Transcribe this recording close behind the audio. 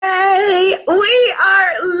We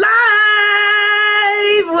are live.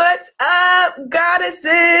 What's up,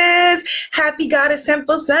 goddesses? Happy Goddess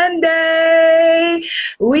Temple Sunday.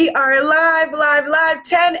 We are live,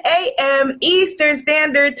 10 a.m. Eastern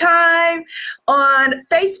Standard Time on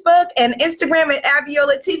Facebook and Instagram at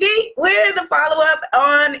Abiola TV with a follow-up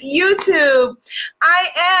on YouTube. I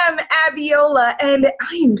am Abiola, and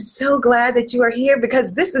I am so glad that you are here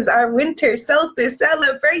because this is our winter solstice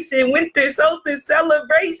celebration.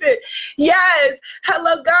 Yes.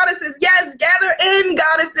 Hello, goddesses. Yes. Gather in,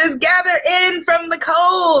 goddesses. Gather in from the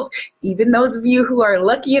cold. Even those of you who are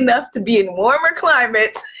lucky enough to be in warmer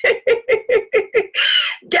climates.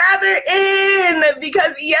 Gather in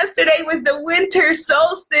because yesterday was the winter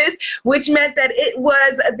solstice, which meant that it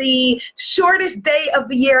was the shortest day of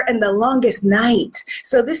the year and the longest night.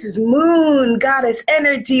 So this is moon goddess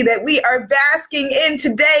energy that we are basking in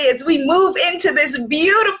today as we move into this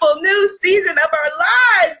beautiful new season of our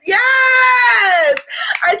lives. Yes!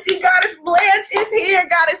 I see Goddess Blanche is here,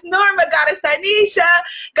 Goddess Norma, Goddess Tanisha,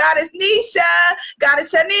 Goddess Nisha,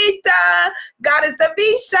 Goddess Shanita, Goddess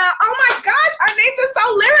Davisha. Oh my gosh, our names are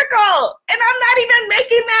so lyrical. And I'm not even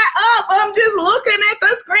making that up. I'm just looking at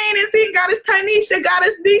the screen and seeing Goddess Tanisha,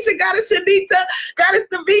 Goddess Nisha, Goddess Shanita, Goddess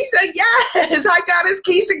Davisha. Yes. Hi, Goddess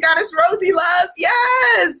Keisha, Goddess Rosie Loves.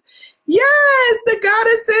 Yes. Yes, the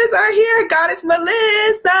goddesses are here. Goddess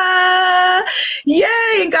Melissa.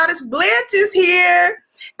 Yay. And Goddess Blanche is here.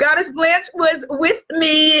 Goddess Blanche was with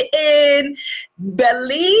me in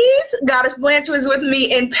Belize. Goddess Blanche was with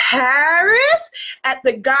me in Paris at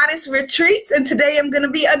the Goddess Retreats. And today I'm going to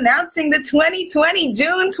be announcing the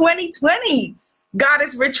June 2020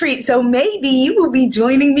 Goddess Retreat. So maybe you will be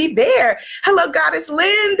joining me there. Hello, Goddess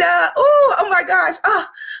Linda. Oh my gosh.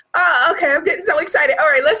 Okay, I'm getting so excited. All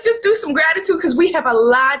right, let's just do some gratitude because we have a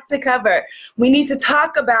lot to cover. We need to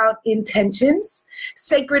talk about intentions,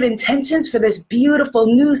 sacred intentions for this beautiful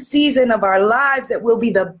new season of our lives that will be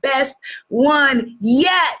the best one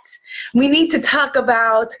yet. We need to talk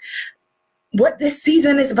about what this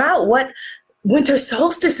season is about, what winter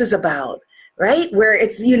solstice is about. Right? Where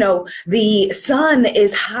it's, the sun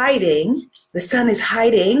is hiding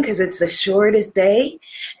because it's the shortest day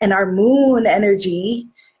and our moon energy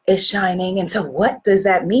is shining. And so what does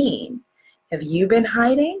that mean? Have you been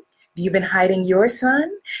hiding? Have you been hiding your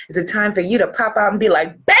sun? Is it time for you to pop out and be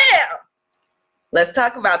like, bam? Let's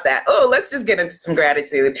talk about that. Let's just get into some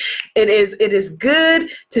gratitude. It is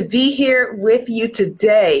good to be here with you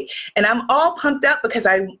today. And I'm all pumped up because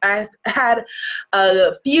I had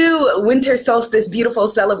a few winter solstice beautiful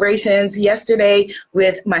celebrations yesterday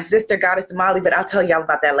with my sister, Goddess Damali, but I'll tell y'all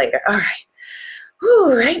about that later. All right.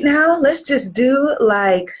 Right now, let's just do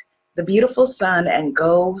like the beautiful sun and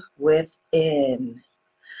go within.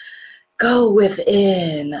 Go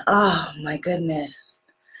within. Oh, my goodness.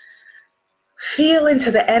 Feel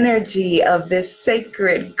into the energy of this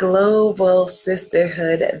sacred global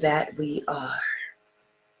sisterhood that we are.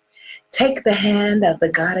 Take the hand of the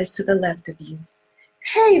goddess to the left of you.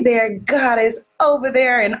 Hey there, goddess over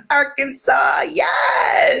there in Arkansas.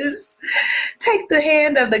 Yes. Take the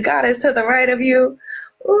hand of the goddess to the right of you.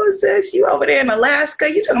 Oh, sis, you over there in Alaska.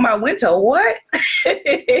 You talking about winter what?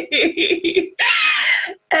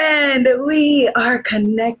 And we are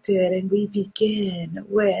connected and we begin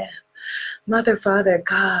with Mother, Father,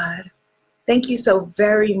 God, thank you so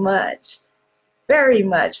very much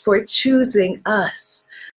for choosing us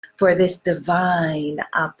for this divine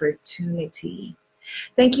opportunity.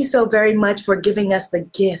 Thank you so very much for giving us the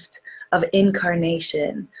gift of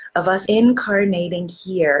incarnation, of us incarnating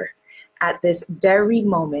here at this very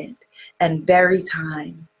moment and very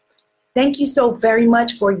time. Thank you so very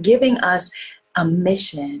much for giving us a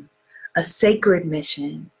mission, a sacred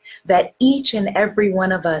mission, that each and every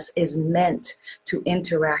one of us is meant to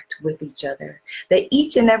interact with each other, that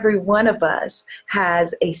each and every one of us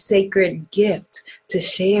has a sacred gift to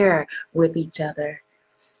share with each other.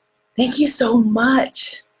 Thank you so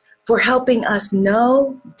much for helping us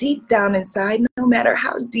know deep down inside, no matter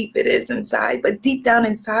how deep it is inside, but deep down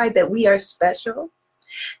inside that we are special,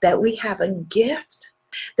 that we have a gift,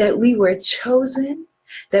 that we were chosen,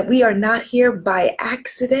 that we are not here by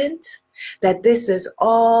accident, that this is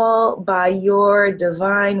all by your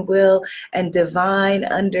divine will and divine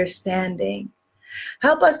understanding.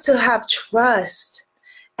 Help us to have trust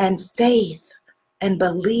and faith and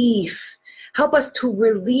belief. Help us to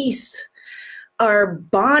release our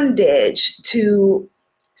bondage to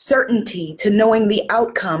certainty, to knowing the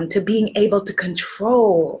outcome, to being able to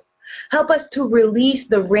control. Help us to release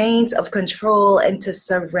the reins of control and to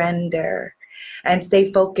surrender and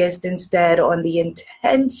stay focused instead on the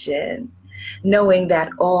intention, knowing that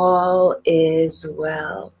all is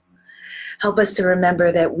well. Help us to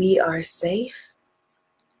remember that we are safe,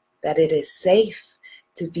 that it is safe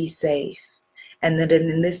to be safe, and that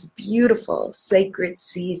in this beautiful, sacred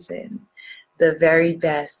season, the very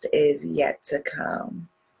best is yet to come.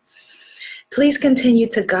 Please continue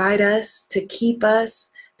to guide us, to keep us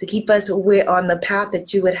on the path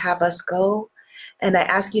that you would have us go. And I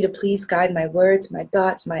ask you to please guide my words, my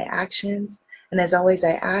thoughts, my actions. And as always,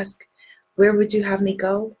 I ask, where would you have me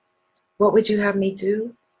go? What would you have me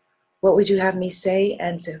do? What would you have me say,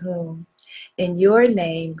 and to whom? In your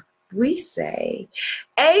name, we say,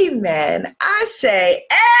 amen, ashe,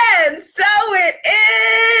 and so it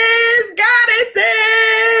is,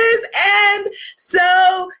 goddesses, and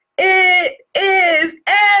so it is,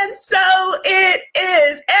 and so it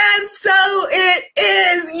is, and so it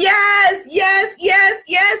is. Yes, yes, yes,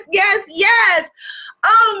 yes, yes, yes.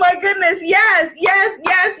 Oh my goodness. Yes, yes,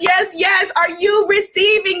 yes, yes, yes. Are you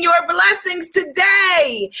receiving your blessings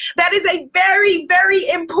today? That is a very, very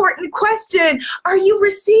important question. Are you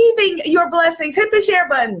receiving your blessings? Hit the share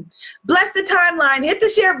button. Bless the timeline. Hit the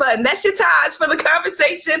share button. That's your Taj for the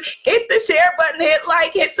conversation. Hit the share button. Hit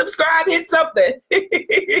like, hit subscribe, hit something.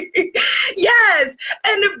 Yes.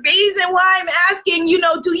 And the reason why I'm asking,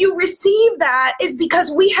 do you receive that is because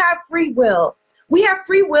we have free will. We have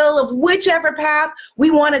free will of whichever path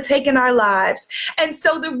we want to take in our lives. And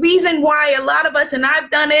so the reason why a lot of us, and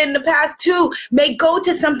I've done it in the past too, may go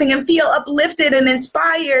to something and feel uplifted and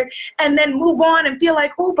inspired and then move on and feel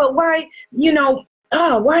like, oh, but why,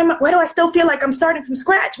 why do I still feel like I'm starting from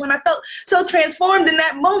scratch when I felt so transformed in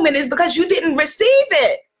that moment? Is because you didn't receive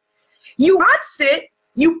it. You watched it,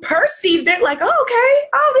 you perceived it like, oh, okay,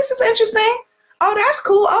 oh, this is interesting. Oh, that's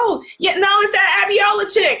cool. Oh, yeah, no, it's that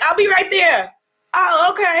Abiola chick. I'll be right there. Oh,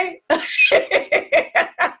 okay. But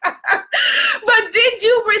did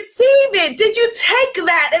you receive it? Did you take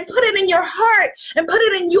that and put it in your heart and put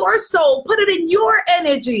it in your soul, put it in your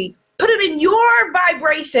energy, put it in your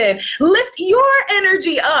vibration, lift your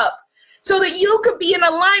energy up so that you could be in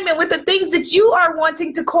alignment with the things that you are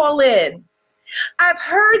wanting to call in? I've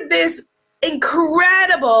heard this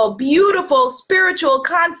incredible, beautiful spiritual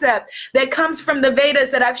concept that comes from the Vedas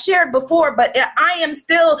that I've shared before, but I am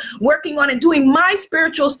still working on and doing my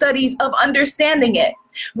spiritual studies of understanding it,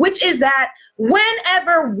 which is that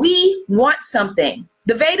whenever we want something,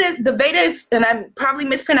 the Vedas, and I'm probably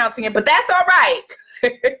mispronouncing it, but that's all right.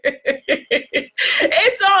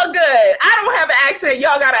 It's all good. I don't have an accent.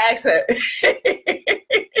 Y'all got an accent.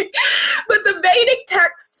 But the Vedic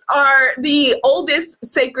texts are the oldest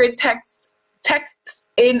sacred texts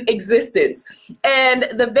in existence. And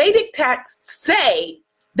the Vedic texts say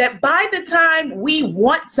that by the time we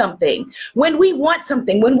want something, when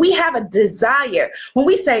we have a desire, when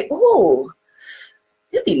we say, ooh,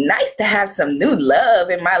 it'd be nice to have some new love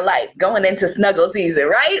in my life going into snuggle season,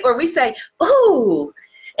 right? Or we say, ooh,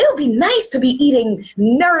 it would be nice to be eating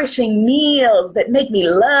nourishing meals that make me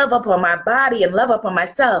love up on my body and love up on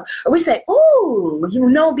myself. Or we say, ooh,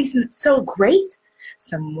 it'd be so great,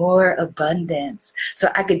 some more abundance so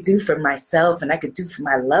I could do for myself and I could do for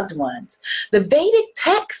my loved ones. The Vedic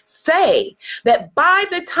texts say that by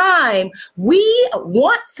the time we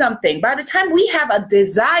want something, by the time we have a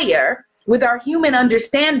desire, with our human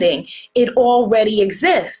understanding, it already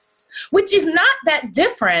exists, which is not that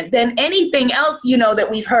different than anything else, that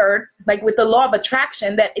we've heard, like with the law of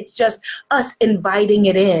attraction, that it's just us inviting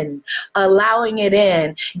it in, allowing it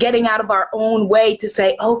in, getting out of our own way to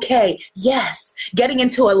say, okay, yes, getting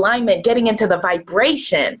into alignment, getting into the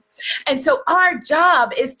vibration. And so our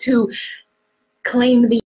job is to claim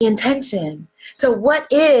the intention. So what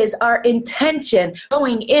is our intention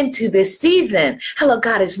going into this season? Hello,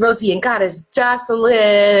 Goddess Rosie and Goddess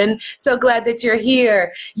Jocelyn. So glad that you're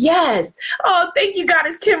here. Yes. Oh, thank you,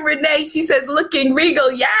 Goddess Kim Renee. She says, looking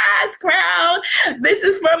regal. Yes, crown. This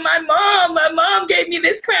is from my mom. My mom gave me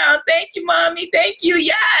this crown. Thank you, Mommy. Thank you.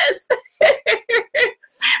 Yes.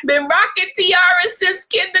 Been rocking tiaras since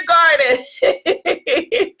kindergarten.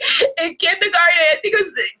 In kindergarten, I think it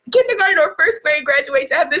was kindergarten or first grade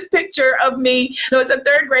graduation. I have this picture of me. No, it's a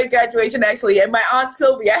third grade graduation actually. And my Aunt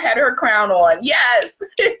Sylvia had her crown on. Yes.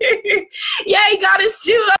 Yay, Goddess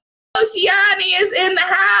Ju. Oceani is in the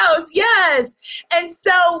house. Yes. And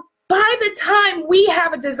so by the time we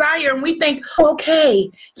have a desire and we think,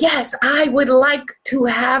 okay, yes, I would like to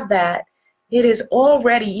have that, it is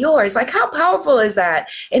already yours. Like, how powerful is that?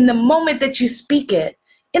 In the moment that you speak it,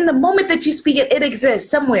 it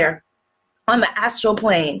exists somewhere on the astral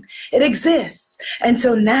plane. It exists. And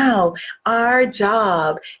so now our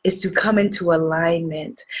job is to come into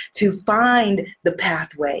alignment, to find the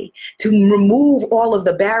pathway, to remove all of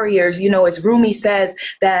the barriers. You know, as Rumi says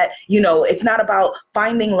that, you know, it's not about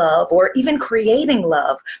finding love or even creating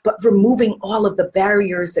love, but removing all of the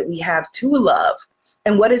barriers that we have to love.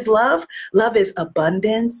 And what is love? Love is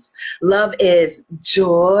abundance. Love is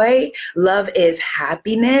joy. Love is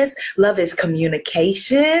happiness. Love is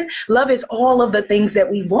communication. Love is all of the things that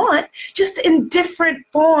we want, just in different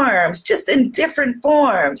forms,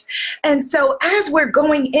 And so as we're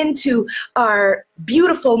going into our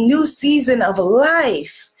beautiful new season of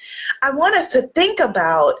life, I want us to think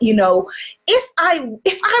about, you know, if I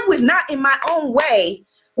was not in my own way,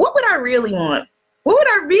 what would I really want? What would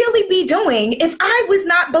I really be doing if I was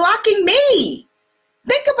not blocking me?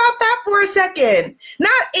 Think about that for a second.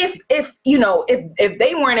 Not if you know, if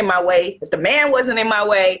they weren't in my way, if the man wasn't in my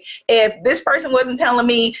way, if this person wasn't telling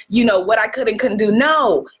me, you know, what I could and couldn't do.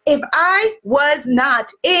 No, if I was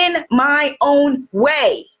not in my own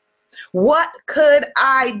way, what could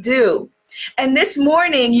I do? And this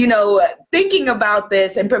morning, you know, thinking about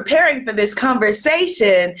this and preparing for this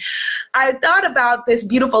conversation, I thought about this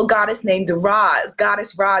beautiful goddess named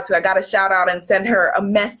Goddess Roz, who I got to shout out and send her a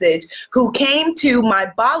message, who came to my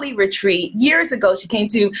Bali retreat years ago. She came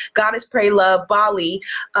to Goddess Pray Love Bali,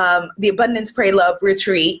 the Abundance Pray Love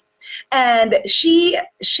retreat. And she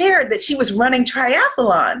shared that she was running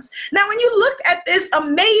triathlons. Now, when you looked at this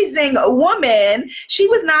amazing woman, she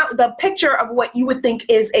was not the picture of what you would think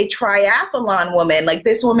is a triathlon woman. Like,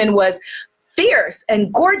 this woman was fierce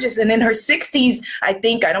and gorgeous and in her 60s, I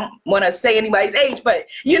think. I don't want to say anybody's age, but,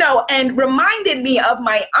 you know, and reminded me of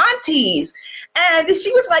my aunties. And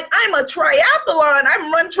she was like, I'm a triathlon. I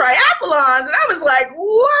run triathlons. And I was like,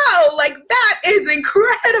 whoa, like, that is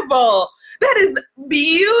incredible. That is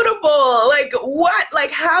beautiful. Like, what? Like,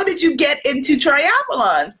 how did you get into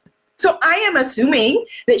triathlons? So I am assuming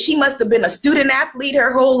that she must have been a student athlete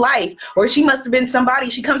her whole life, or she must have been somebody,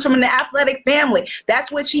 she comes from an athletic family.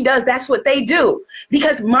 That's what she does. That's what they do.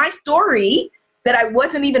 Because my story that I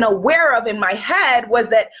wasn't even aware of in my head was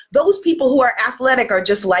that those people who are athletic are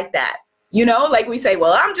just like that. You know, like we say,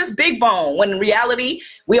 well, I'm just big bone, when in reality,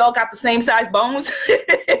 we all got the same size bones.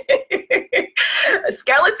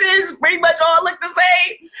 Skeletons pretty much all look the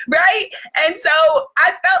same, right? And so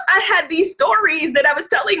I felt I had these stories that I was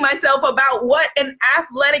telling myself about what an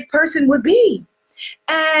athletic person would be.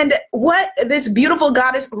 And what this beautiful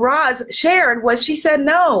goddess Roz shared was, she said,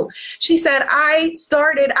 no. She said, I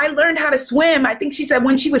learned how to swim. I think she said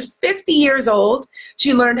when she was 50 years old,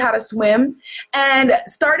 she learned how to swim and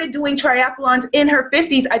started doing triathlons in her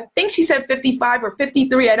 50s. I think she said 55 or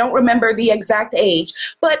 53. I don't remember the exact age,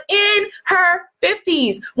 but in her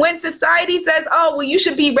 50s, when society says, oh, well, you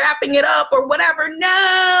should be wrapping it up or whatever.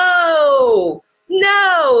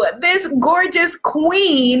 No, this gorgeous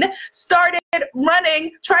queen started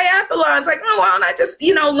running triathlons. Like, oh, why don't I just,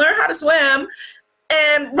 you know, learn how to swim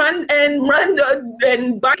and run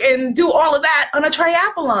and bike and do all of that on a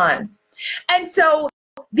triathlon. And so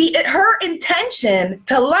her intention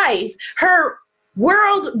to life, her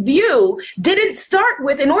world view didn't start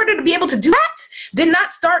with, in order to be able to do that, did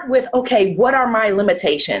not start with, okay, what are my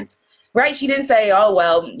limitations? Right? She didn't say, oh,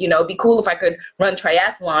 well, you know, it'd be cool if I could run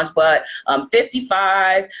triathlons, but I'm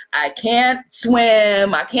 55, I can't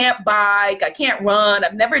swim, I can't bike, I can't run,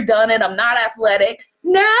 I've never done it, I'm not athletic.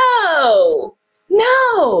 No.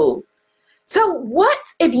 So what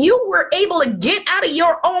if you were able to get out of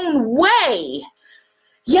your own way?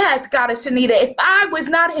 Yes, Goddess Shanita, if I was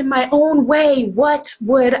not in my own way, what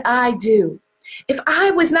would I do? If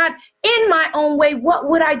I was not in my own way, what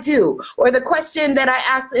would I do? Or the question that I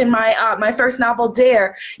asked in my my first novel,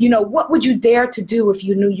 Dare, you know, what would you dare to do if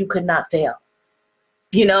you knew you could not fail?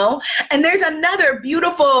 You know, and there's another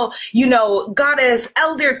beautiful, you know, goddess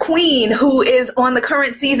elder queen who is on the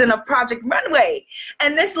current season of Project Runway.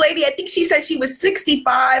 And this lady, I think she said she was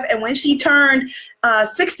 65. And when she turned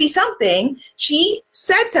 60 something, she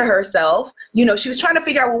said to herself, you know, she was trying to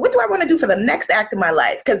figure out, well, what do I want to do for the next act of my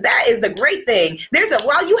life? Because that is the great thing.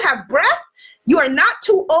 While you have breath, you are not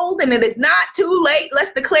too old and it is not too late.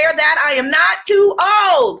 Let's declare that I am not too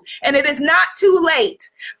old and it is not too late.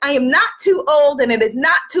 I am not too old and it is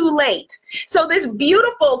not too late. So this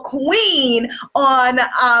beautiful queen on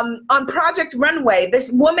Project Runway,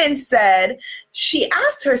 this woman said, she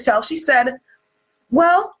asked herself, she said,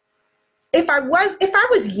 well, if I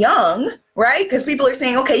was young, right? Because people are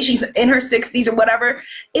saying, okay, she's in her 60s or whatever.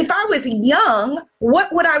 If I was young,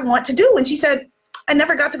 what would I want to do? And she said, I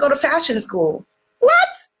never got to go to fashion school. What?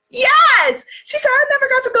 Yes. She said, I never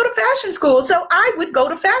got to go to fashion school, so I would go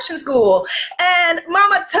to fashion school. And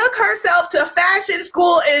Mama took herself to fashion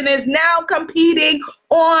school and is now competing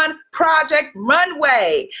on Project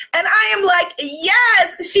Runway. And I am like,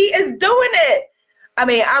 yes, she is doing it. I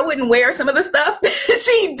mean, I wouldn't wear some of the stuff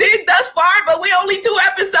she did thus far, but we're only 2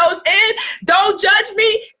 episodes in. Don't judge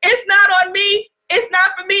me. It's not on me. It's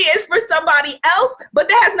not for me. It's for somebody else, but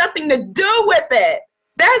that has nothing to do with it.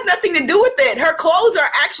 That has nothing to do with it. Her clothes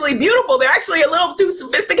are actually beautiful. They're actually a little too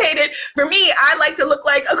sophisticated for me. I like to look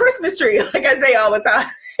like a Christmas tree, like I say all the time.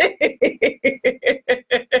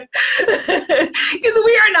 Because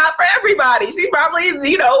we are not for everybody. She probably,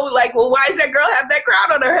 you know, like, well, why does that girl have that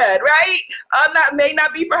crown on her head, right? May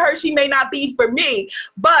not be for her. She may not be for me.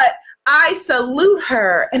 But I salute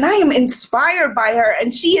her and I am inspired by her.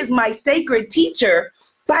 And she is my sacred teacher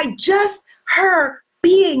by just her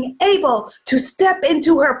being able to step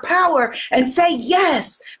into her power and say,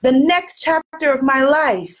 yes, the next chapter of my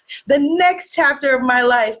life, the next chapter of my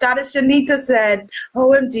life. Goddess Shanita said,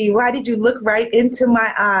 OMG, why did you look right into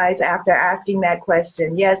my eyes after asking that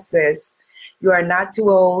question? Yes, sis, you are not too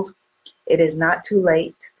old. It is not too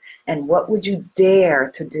late. And what would you dare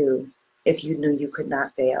to do if you knew you could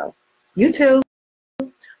not fail? You too.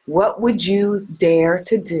 What would you dare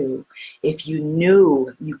to do if you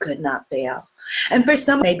knew you could not fail? And for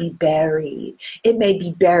some, it may be buried. It may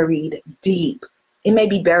be buried deep. It may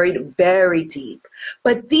be buried very deep.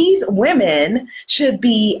 But these women should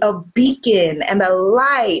be a beacon and a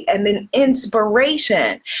light and an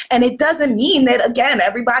inspiration. And it doesn't mean that, again,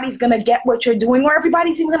 everybody's going to get what you're doing or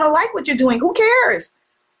everybody's even going to like what you're doing. Who cares?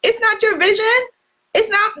 It's not your vision.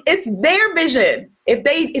 It's their vision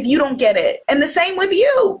if you don't get it. And the same with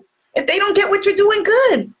you. If they don't get what you're doing,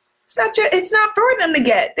 good. It's not for them to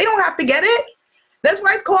get. They don't have to get it. That's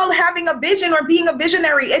why it's called having a vision or being a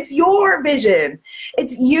visionary. It's your vision.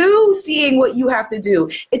 It's you seeing what you have to do.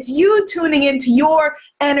 It's you tuning into your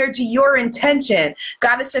energy, your intention.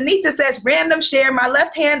 Goddess Shanita says, random share. My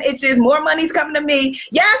left hand itches. More money's coming to me.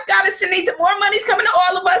 Yes, Goddess Shanita, more money's coming to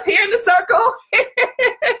all of us here in the circle.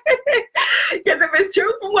 Because if it's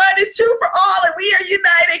true for one, it's true for all. And we are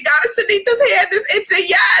united. Goddess Shanita's hand is itching.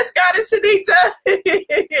 Yes, Goddess Shanita.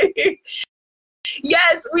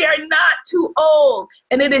 Yes, we are not too old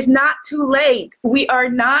and it is not too late. We are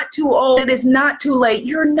not too old. It is not too late.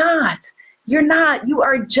 You're not. You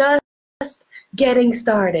are just getting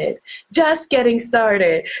started. Just getting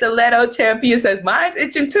started. The Leto champion says, mine's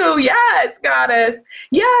itching too. Yes, Goddess.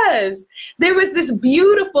 Yes. There was this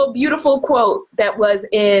beautiful, beautiful quote that was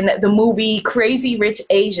in the movie Crazy Rich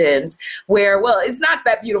Asians where, well, it's not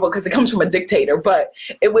that beautiful because it comes from a dictator, but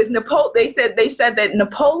it was they said that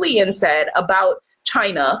Napoleon said about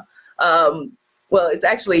China, well, it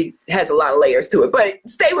actually has a lot of layers to it, but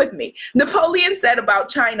stay with me. Napoleon said about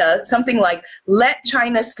China something like, let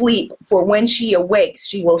China sleep, for when she awakes,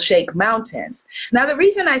 she will shake mountains. Now, the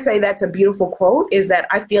reason I say that's a beautiful quote is that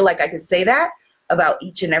I feel like I could say that about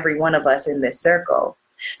each and every one of us in this circle.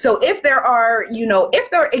 So if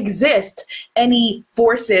there exist any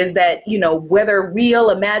forces that, whether real,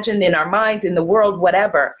 imagined in our minds, in the world,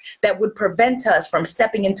 whatever, that would prevent us from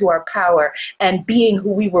stepping into our power and being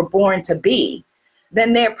who we were born to be,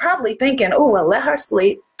 then they're probably thinking, oh, well, let her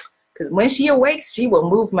sleep, because when she awakes, she will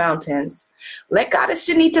move mountains. Let Goddess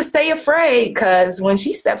Shanita stay afraid, because when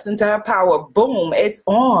she steps into her power, boom, it's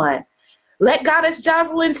on. Let Goddess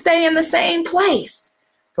Jocelyn stay in the same place,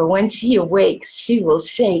 for when she awakes, she will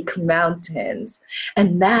shake mountains.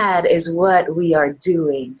 And that is what we are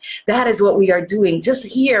doing. That is what we are doing just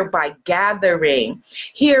here by gathering,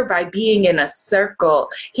 here by being in a circle,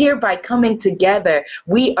 here by coming together.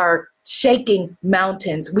 We are shaking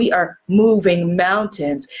mountains. We are moving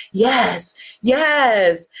mountains. Yes,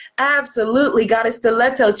 absolutely. Goddess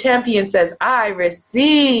Stiletto Champion says, I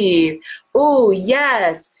receive. Oh,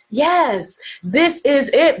 yes, this is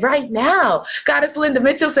it right now. Goddess Linda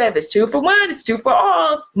Mitchell said, it's true for one, it's true for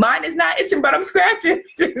all. Mine is not itching, but I'm scratching.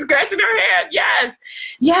 Scratching her hand.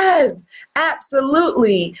 Yes,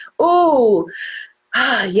 absolutely. Oh,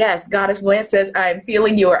 yes, Goddess Blanche says, I'm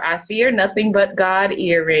feeling your I fear nothing but God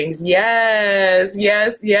earrings. Yes.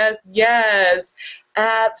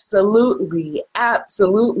 Absolutely.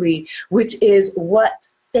 Which is what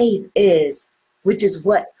faith is, which is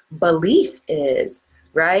what belief is,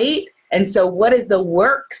 right? And so what is the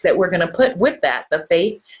works that we're going to put with that? The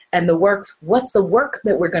faith and the works. What's the work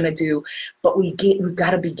that we're going to do? But we've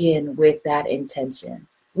got to begin with that intention.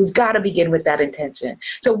 We've got to begin with that intention.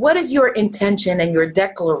 So what is your intention and your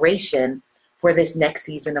declaration for this next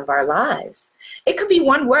season of our lives? It could be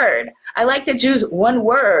one word. I like to choose one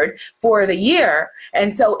word for the year.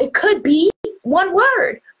 And so it could be one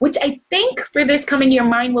word, which I think for this coming year,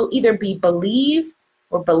 mine will either be believe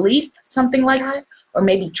or belief, something like that, or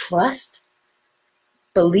maybe trust.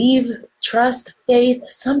 Believe, trust, faith,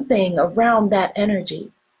 something around that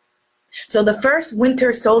energy. So the first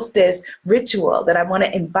winter solstice ritual that I want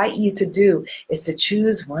to invite you to do is to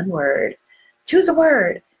choose one word. Choose a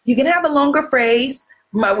word. You can have a longer phrase,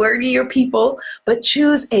 my word to your people, but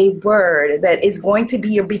choose a word that is going to be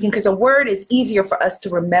your beacon, because a word is easier for us to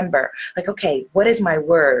remember. Like, okay, what is my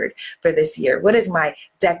word for this year? What is my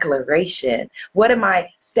declaration? What am I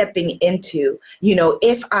stepping into? You know,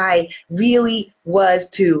 if I really was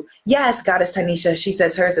to, yes, Goddess Tanisha, she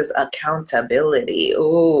says hers is accountability.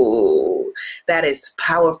 Ooh, that is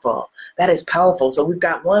powerful. That is powerful. So we've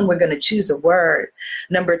got one, we're going to choose a word.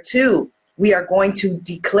 Number two, we are going to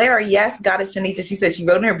declare, yes, Goddess Janita, she said she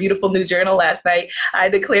wrote in her beautiful new journal last night, I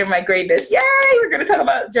declare my greatness. Yay, we're going to talk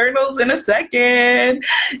about journals in a second.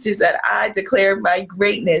 She said, I declare my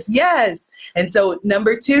greatness. Yes. And so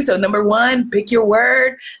number two, so number one, pick your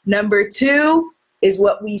word. Number two is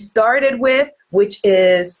what we started with, which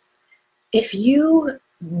is if you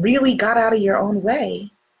really got out of your own way,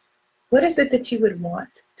 what is it that you would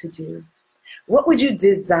want to do? What would you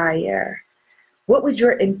desire? What would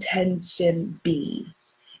your intention be?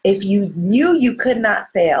 If you knew you could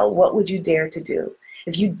not fail, what would you dare to do?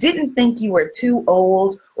 If you didn't think you were too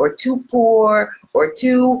old or too poor or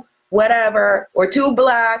too whatever, or too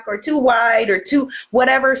black or too white or too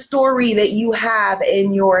whatever story that you have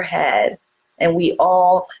in your head, and we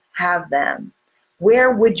all have them,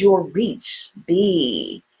 where would your reach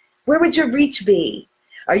be? Where would your reach be?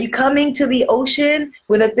 Are you coming to the ocean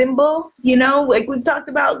with a thimble? You know, like we've talked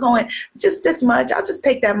about, going just this much. I'll just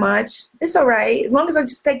take that much. It's all right. As long as I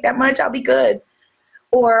just take that much, I'll be good.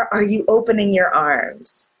 Or are you opening your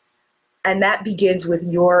arms? And that begins with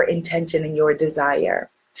your intention and your desire.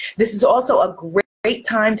 This is also a great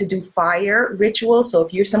time to do fire rituals. So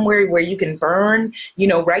if you're somewhere where you can burn, you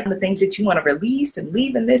know, write the things that you want to release and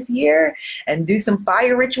leave in this year, and do some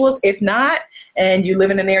fire rituals. If not, and you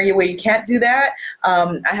live in an area where you can't do that,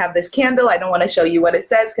 I have this candle. I don't want to show you what it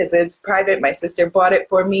says because it's private. My sister bought it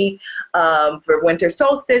for me for winter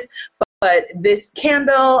solstice. But this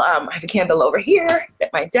candle, I have a candle over here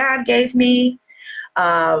that my dad gave me.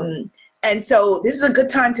 And so this is a good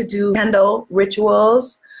time to do candle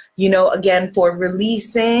rituals, you know, again, for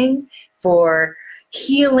releasing, for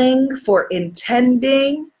healing, for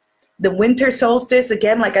intending. The winter solstice,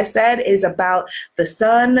 again, like I said, is about the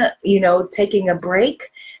sun, you know, taking a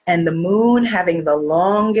break, and the moon having the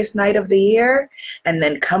longest night of the year, and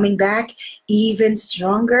then coming back even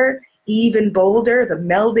stronger, even bolder, the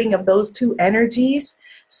melding of those two energies.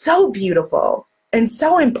 So beautiful and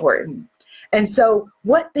so important. And so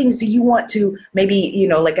what things do you want to maybe, you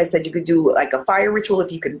know, like I said, you could do like a fire ritual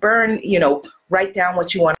if you can burn, you know, write down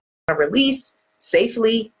what you want to release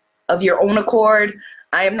safely of your own accord.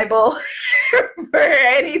 I am able for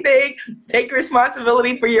anything. Take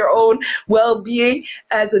responsibility for your own well-being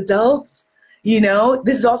as adults. You know,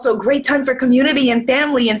 this is also a great time for community and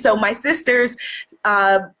family. And so my sister's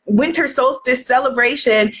winter solstice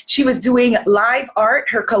celebration, she was doing live art,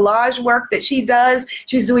 her collage work that she does.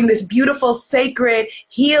 She was doing this beautiful, sacred,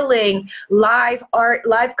 healing live art,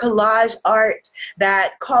 live collage art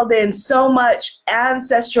that called in so much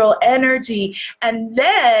ancestral energy. And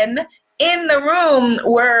then in the room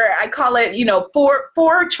where I call it, you know,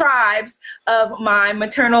 four tribes of my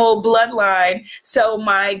maternal bloodline. So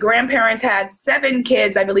my grandparents had 7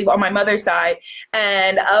 kids, I believe, on my mother's side.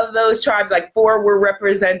 And of those tribes, like 4 were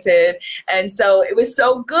represented. And so it was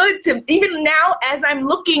so good to, even now as I'm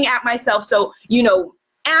looking at myself, so, you know,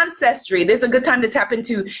 ancestry, there's a good time to tap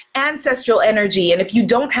into ancestral energy. And if you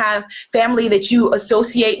don't have family that you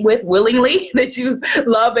associate with willingly, that you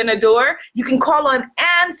love and adore, you can call on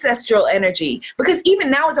ancestral energy. Because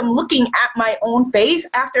even now, as I'm looking at my own face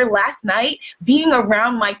after last night, being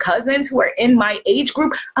around my cousins who are in my age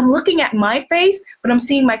group, I'm looking at my face, but I'm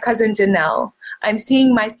seeing my cousin Janelle. I'm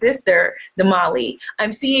seeing my sister, Damali.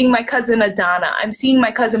 I'm seeing my cousin Adana. I'm seeing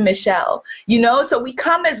my cousin Michelle. You know, so we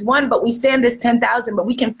come as one, but we stand as 10,000. But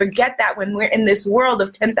we can forget that when we're in this world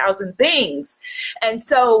of 10,000 things. And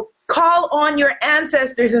so call on your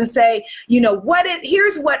ancestors and say, you know,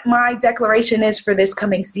 here's what my declaration is for this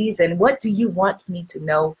coming season. What do you want me to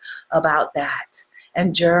know about that?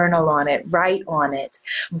 And journal on it, write on it.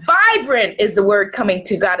 Vibrant is the word coming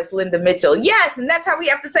to Goddess Linda Mitchell. Yes, and that's how we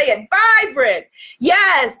have to say it. Vibrant.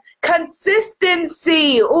 Yes.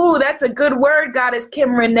 Consistency. Ooh, that's a good word, Goddess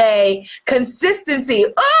Kim Renee. Consistency.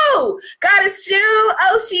 Goddess Shu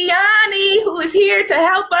Oceani, who is here to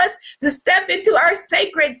help us to step into our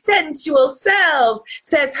sacred sensual selves,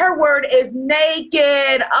 says her word is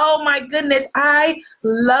naked. Oh my goodness, I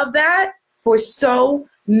love that for so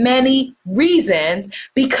many reasons,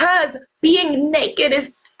 because being naked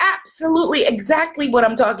is absolutely exactly what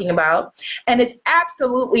I'm talking about. And it's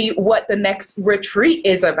absolutely what the next retreat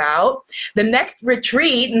is about. The next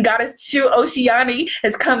retreat, and Goddess Shu Oceani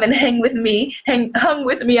has come and hung with me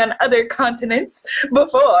on other continents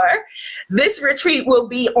before. This retreat will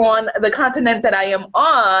be on the continent that I am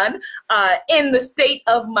on, in the state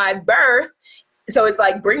of my birth. So it's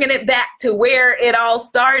like bringing it back to where it all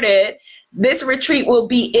started. This retreat will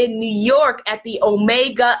be in New York at the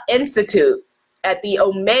Omega Institute. At the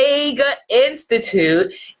Omega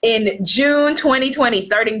Institute in June 2020,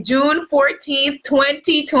 starting June 14th,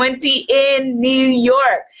 2020 in New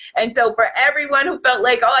York. And so for everyone who felt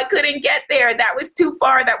like, oh, I couldn't get there, that was too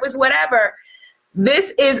far, that was whatever,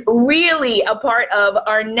 this is really a part of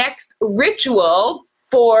our next ritual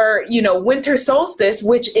for, winter solstice,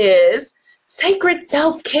 which is sacred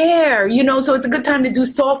self-care, so it's a good time to do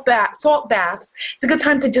salt baths. It's a good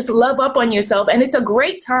time to just love up on yourself. And it's a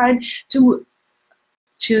great time to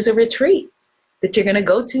choose a retreat that you're going to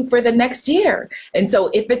go to for the next year. And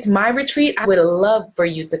so if it's my retreat, I would love for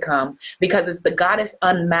you to come, because it's the Goddess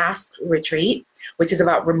Unmasked retreat, which is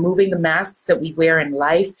about removing the masks that we wear in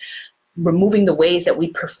life, removing the ways that we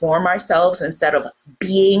perform ourselves instead of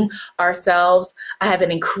being ourselves. I have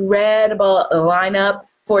an incredible lineup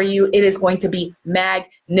for you. It is going to be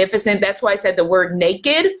magnificent. That's why I said the word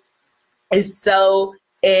naked is so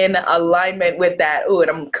in alignment with that. Ooh,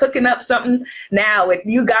 and I'm cooking up something now with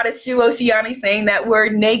you, Goddess Shu Oceani, saying that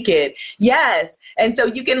word naked. Yes. And so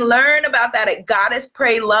you can learn about that at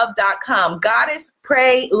goddesspraylove.com.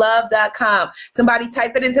 Goddesspraylove.com. Somebody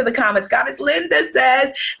type it into the comments. Goddess Linda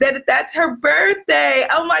says that that's her birthday.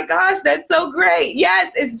 Oh my gosh, that's so great.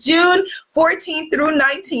 Yes, it's June 14th through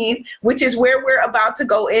 19th, which is where we're about to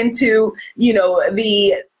go into,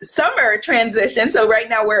 the summer transition. So right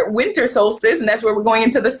now we're at winter solstice, and that's where we're going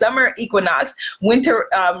into the summer equinox, winter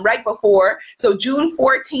right before. So June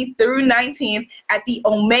 14th through 19th at the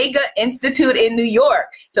Omega Institute in New York.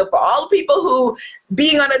 So for all the people who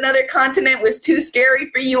being on another continent was too scary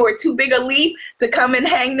for you or too big a leap to come and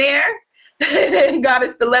hang there,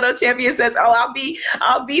 Goddess Stiletto Champion says, oh, I'll be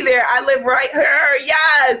there. I live right here.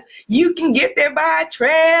 Yes, you can get there by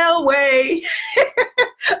Trailway.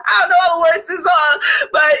 I don't know all the words to the song,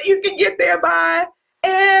 but you can get there by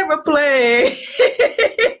airplane.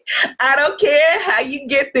 I don't care how you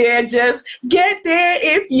get there. Just get there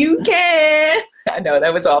if you can. I know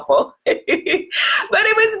that was awful, but it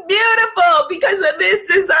was beautiful because this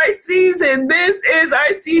is our season. This is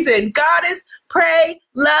our season.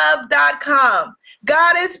 GoddessPrayLove.com.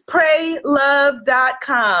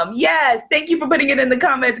 GoddessPrayLove.com. Yes, thank you for putting it in the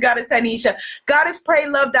comments, Goddess Tanisha.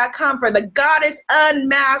 GoddessPrayLove.com for the Goddess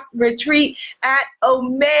Unmasked Retreat at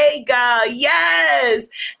Omega. Yes.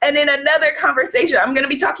 And in another conversation, I'm going to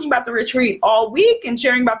be talking about the retreat all week and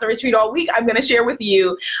sharing about the retreat all week. I'm going to share with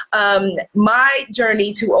you my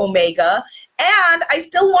journey to Omega. And I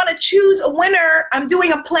still want to choose a winner. I'm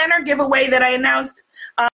doing a planner giveaway that I announced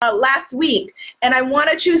last week, and I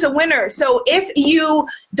want to choose a winner. So if you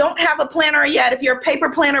don't have a planner yet, if you're a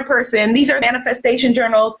paper planner person, these are manifestation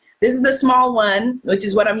journals. This is the small one, which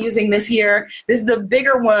is what I'm using this year. This is the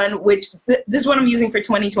bigger one, which this is what I'm using for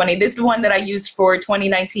 2020. This is the one that I used for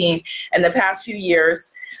 2019 and the past few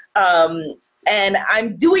years. And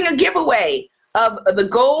I'm doing a giveaway of the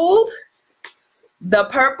gold, the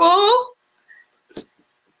purple,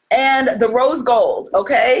 and the rose gold,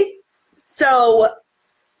 okay? So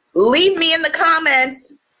leave me in the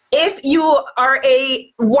comments if you are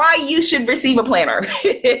why you should receive a planner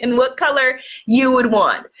and what color you would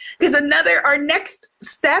want. Because our next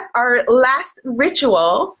step, our last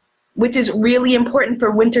ritual, which is really important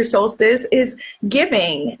for winter solstice, is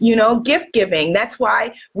giving, gift giving. That's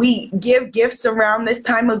why we give gifts around this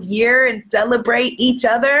time of year and celebrate each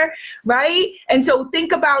other, right? And so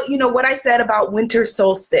think about, what I said about winter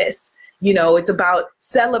solstice. It's about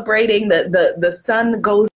celebrating the sun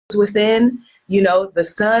goes within, the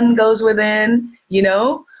sun goes within,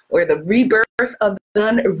 or the rebirth of the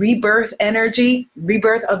sun, rebirth energy,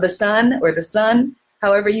 rebirth of the sun, or the sun,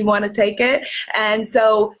 however you want to take it. And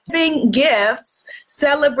so giving gifts,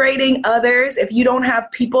 celebrating others. If you don't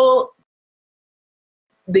have people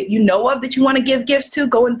that you know of that you want to give gifts to,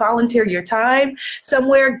 go and volunteer your time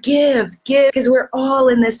somewhere. Give, because we're all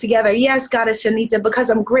in this together. Yes, Goddess Shanita, because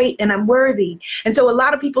I'm great and I'm worthy. And so a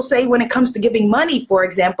lot of people say when it comes to giving money, for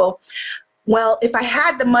example, well, if I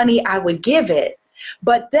had the money, I would give it.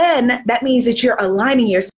 But then that means that you're aligning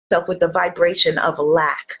yourself with the vibration of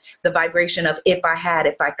lack, the vibration of if I had,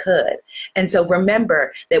 if I could. And so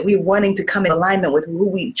remember that we're wanting to come in alignment with who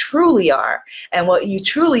we truly are. And what you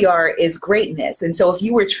truly are is greatness. And so if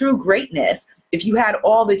you were true greatness, if you had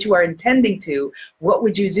all that you are intending to, what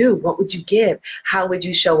would you do? What would you give? How would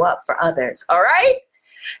you show up for others? All right?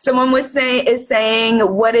 Someone is saying,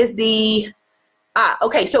 what is the,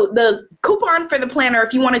 okay, so the coupon for the planner,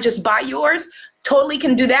 if you want to just buy yours, totally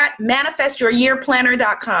can do that.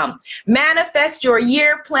 ManifestYourYearPlanner.com.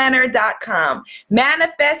 ManifestYourYearPlanner.com.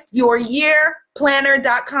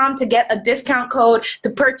 ManifestYourYearPlanner.com to get a discount code to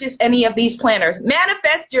purchase any of these planners.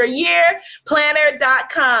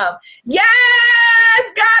 ManifestYourYearPlanner.com.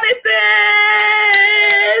 Yes, goddesses!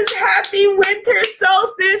 Happy winter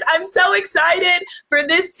solstice. I'm so excited for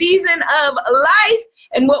this season of life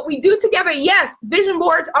and what we do together. Yes, vision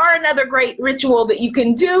boards are another great ritual that you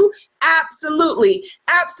can do. Absolutely.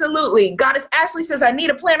 Absolutely. Goddess Ashley says, I need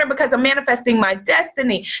a planner because I'm manifesting my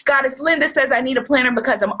destiny. Goddess Linda says, I need a planner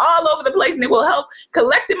because I'm all over the place and it will help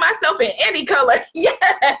collecting myself in any color.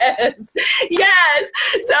 Yes. Yes.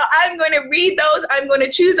 So I'm going to read those. I'm going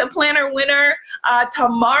to choose a planner winner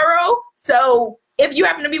tomorrow. So if you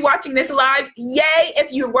happen to be watching this live, yay.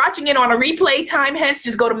 If you're watching it on a replay time, hence,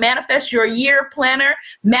 just go to Manifest Your Year Planner,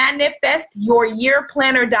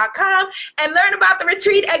 ManifestYourYearPlanner.com, and learn about the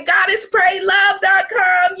retreat at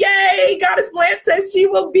GoddessPrayLove.com. Yay. Goddess Blanche says she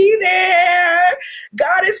will be there.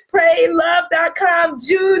 GoddessPrayLove.com,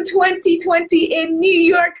 June 2020 in New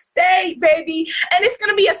York State, baby. And it's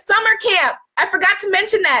going to be a summer camp. I forgot to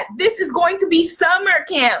mention that. This is going to be summer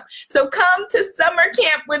camp. So come to summer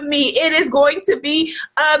camp with me. It is going to be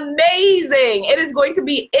amazing. It is going to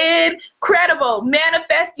be incredible.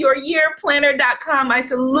 ManifestYourYearPlanner.com. I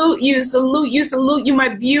salute you, salute you, salute you, my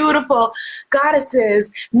beautiful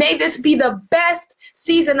goddesses. May this be the best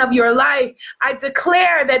season of your life. I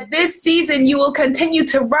declare that this season you will continue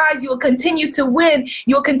to rise. You will continue to win.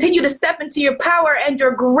 You will continue to step into your power and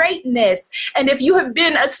your greatness. And if you have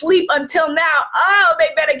been asleep until now, oh, they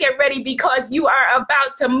better get ready because you are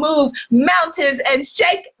about to move mountains and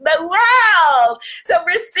shake the world. So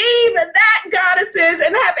receive that, goddesses,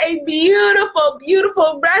 and have a beautiful,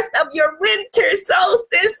 beautiful rest of your winter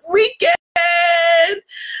solstice weekend.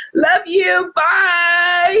 Love you.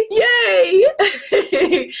 Bye. Yay.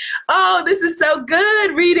 Oh, this is so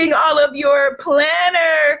good reading all of your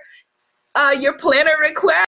planner requests.